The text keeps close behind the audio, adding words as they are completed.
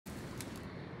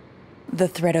The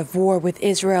threat of war with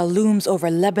Israel looms over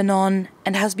Lebanon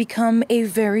and has become a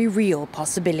very real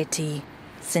possibility.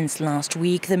 Since last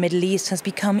week, the Middle East has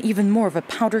become even more of a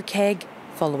powder keg,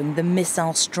 following the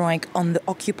missile strike on the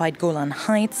occupied Golan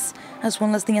Heights, as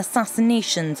well as the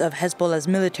assassinations of Hezbollah's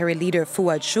military leader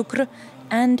Fouad Shukr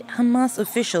and Hamas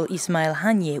official Ismail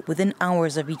Haniyeh within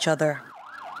hours of each other.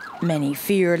 Many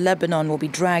fear Lebanon will be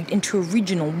dragged into a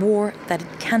regional war that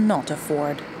it cannot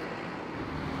afford.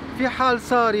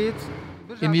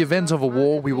 In the event of a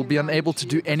war, we will be unable to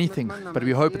do anything, but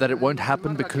we hope that it won't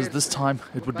happen because this time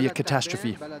it would be a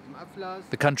catastrophe.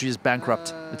 The country is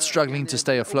bankrupt. It's struggling to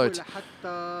stay afloat.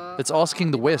 It's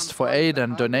asking the West for aid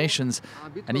and donations,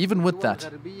 and even with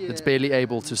that, it's barely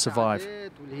able to survive.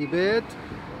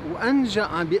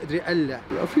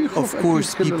 Of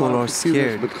course, people are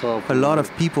scared. A lot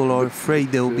of people are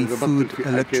afraid there will be food,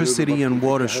 electricity and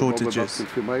water shortages.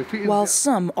 While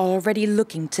some are already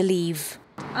looking to leave.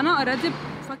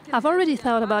 I've already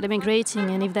thought about immigrating,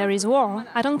 and if there is war,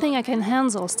 I don't think I can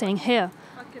handle staying here.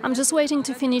 I'm just waiting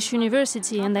to finish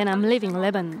university and then I'm leaving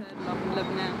Lebanon.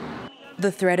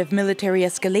 The threat of military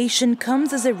escalation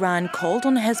comes as Iran called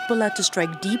on Hezbollah to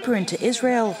strike deeper into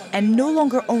Israel and no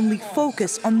longer only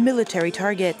focus on military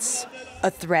targets. A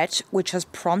threat which has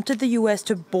prompted the US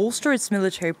to bolster its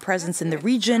military presence in the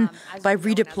region by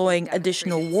redeploying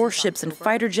additional warships and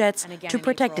fighter jets to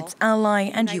protect its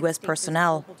ally and US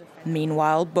personnel.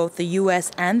 Meanwhile, both the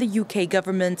US and the UK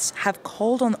governments have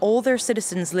called on all their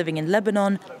citizens living in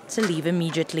Lebanon to leave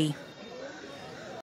immediately.